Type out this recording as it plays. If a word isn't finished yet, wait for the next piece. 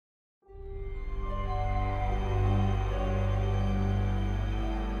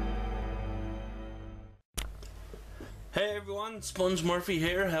Hey everyone, SpongeHammer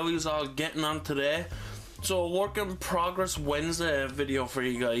here. How are you all getting on today? So, work in progress Wednesday video for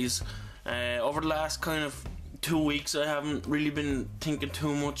you guys. Over the last kind of 2 weeks, I haven't really been thinking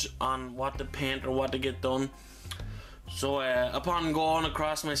too much on what to paint or what to get done. So, upon going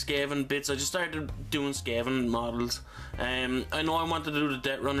across my Skaven bits, I just started doing Skaven models. I know I wanted to do the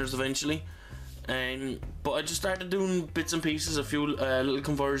Death Runners eventually, but I just started doing bits and pieces, a few little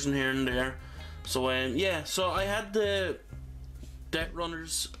conversion here and there. So yeah, so I had the Death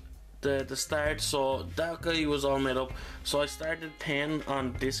Runners the start, so that guy was all made up. So I started painting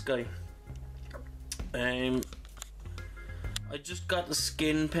on this guy. I just got the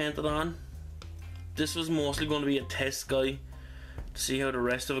skin painted on. This was mostly going to be a test guy to see how the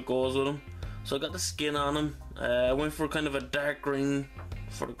rest of it goes with him. So I got the skin on him. I went for kind of a dark green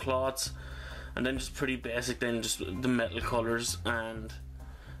for the cloths, and then just pretty basic, then just the metal colors and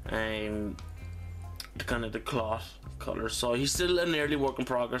the cloth colours. So he's still an early work in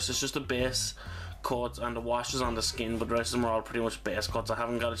progress. It's just the base coats and the washes on the skin, but the rest of them are all pretty much base coats. I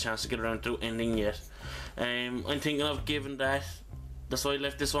haven't got a chance to get around to ending yet. I'm thinking of giving that's why I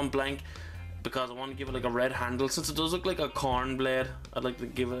left this one blank, because I want to give it like a red handle. Since it does look like a corn blade, I'd like to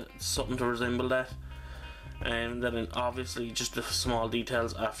give it something to resemble that. And then obviously just the small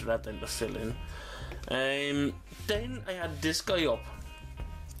details after that then to fill in. Then I had this guy up.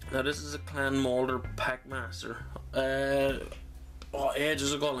 Now this is a Clan Molder Packmaster.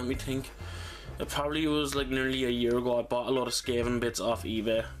 Ages ago, let me think. It probably was like nearly a year ago. I bought a lot of Skaven bits off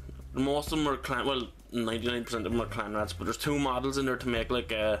eBay. Most of them are clan, well, 99% of them are clan rats, but there's two models in there to make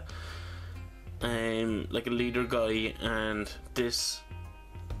like a leader guy and this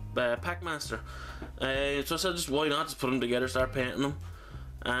Packmaster. So I said, just why not just put them together, start painting them.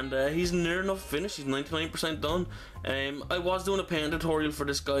 And he's near enough finished. He's 99% done. I was doing a paint tutorial for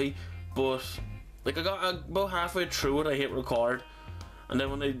this guy, but like I got about halfway through it, I hit record, and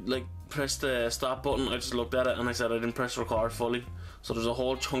then when I like pressed the stop button, I just looked at it and I said I didn't press record fully, so there's a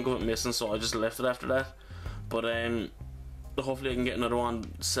whole chunk of it missing, so I just left it after that. But hopefully I can get another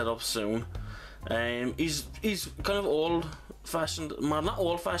one set up soon. He's kind of old-fashioned, not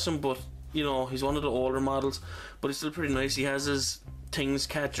old-fashioned, but you know, he's one of the older models, but he's still pretty nice. He has his things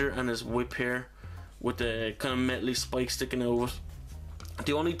catcher and his whip here with the kind of metally spike sticking out of it.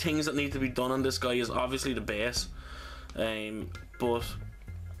 The only things that need to be done on this guy is obviously the base, but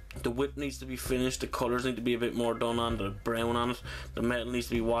the whip needs to be finished, the colours need to be a bit more done on the brown on it, the metal needs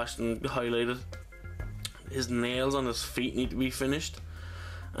to be washed and highlighted, his nails on his feet need to be finished,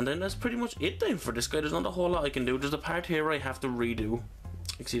 and then that's pretty much it then for this guy. There's not a whole lot I can do. There's a part here where I have to redo. You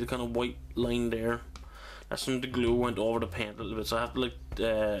can see the kind of white line there. That's when the glue went over the paint a little bit, so I have to like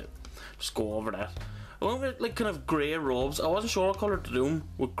just go over that. I went with like kind of grey robes. I wasn't sure what colour to do them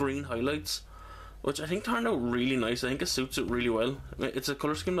with green highlights, which I think turned out really nice. I think it suits it really well. It's a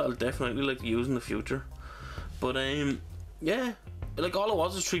colour scheme that I'll definitely like to use in the future. But yeah, like all it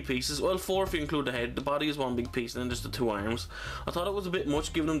was 3 pieces. Well, 4 if you include the head. The body is 1 big piece, and then just the 2 arms. I thought it was a bit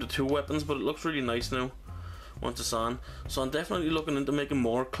much giving them the 2 weapons, but it looks really nice now once it's on. So I'm definitely looking into making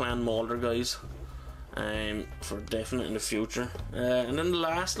more Clan Molder guys. For definite in the future. And then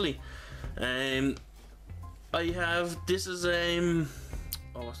lastly, I have, this is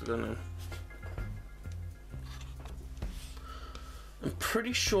what's it called now? I'm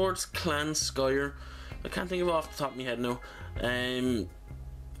pretty sure it's Clan Skyer. I can't think of it off the top of my head now.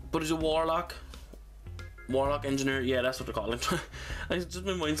 But it's a Warlock engineer. Yeah, that's what they call him.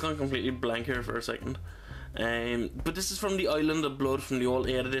 My mind's gone completely blank here for a second. But this is from the Island of Blood from the old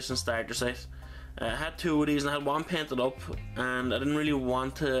 8th edition starter set. I had 2 of these and I had one painted up, and I didn't really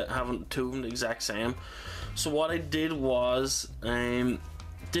want to have 2 of them the exact same. So what I did was,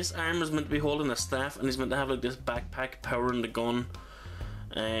 this arm is meant to be holding a staff, and he's meant to have like this backpack powering the gun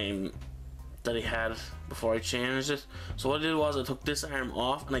that he had before I changed it. So what I did was I took this arm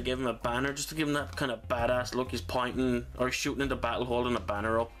off and I gave him a banner just to give him that kind of badass look. He's pointing or shooting into battle holding a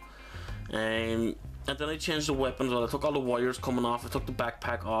banner up. And then I changed the weapons. Well, I took all the wires coming off, I took the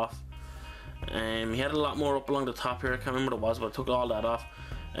backpack off. He had a lot more up along the top here. I can't remember what it was, but I took all that off.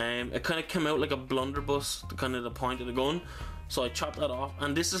 It kind of came out like a blunderbuss, kind of the point of the gun. So I chopped that off,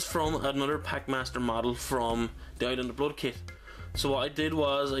 and this is from another Packmaster model from the Island of Blood kit. So what I did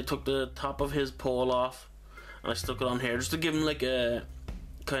was I took the top of his pole off and I stuck it on here just to give him like a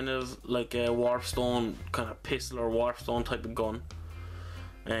kind of like a warpstone kind of pistol or warpstone type of gun.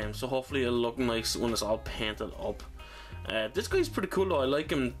 So hopefully it'll look nice when it's all painted up. This guy's pretty cool though, I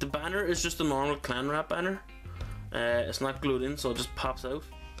like him. The banner is just a normal clan wrap banner. It's not glued in, so it just pops out.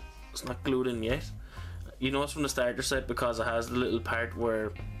 It's not glued in yet. You know it's from the starter set because it has the little part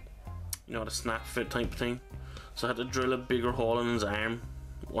where, you know, the snap fit type of thing. so I had to drill a bigger hole in his arm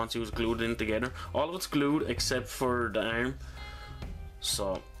once he was glued in together. All of it's glued except for the arm,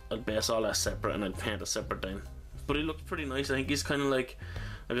 so I'd base all that separate and I'd paint a separate down. But he looks pretty nice. I think he's kind of like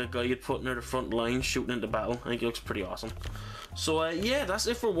a guy you'd put near the front line shooting into battle. I think he looks pretty awesome. So yeah, that's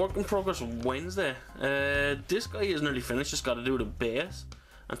it for Work in Progress Wednesday. This guy is nearly finished, just got to do the base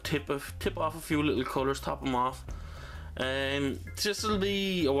and tip off a few little colours, top them off. This will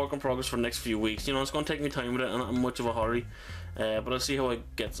be a work in progress for the next few weeks. You know, it's going to take me time with it, and I'm in much of a hurry. But I'll see how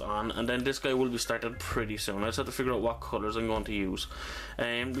it gets on, and then this guy will be started pretty soon. I just have to figure out what colours I'm going to use.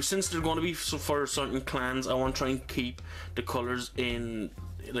 Since they're going to be for certain clans, I want to try and keep the colours in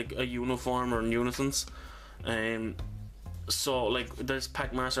like a uniform or in unisons. So like this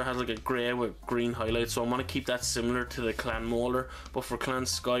Packmaster has like a grey with green highlights, so I want to keep that similar to the clan molder. But for clan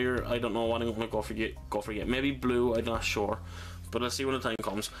Skyer, I don't know what I'm going to go for yet. Maybe blue, I'm not sure, but I'll see when the time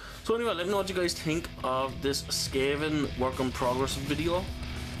comes. So anyway, let me know what you guys think of this Skaven work in progress video.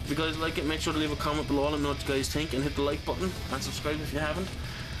 If you guys like it, make sure to leave a comment below, let me know what you guys think, and hit the like button and subscribe if you haven't.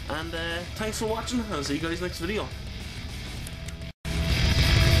 And thanks for watching, I'll see you guys next video.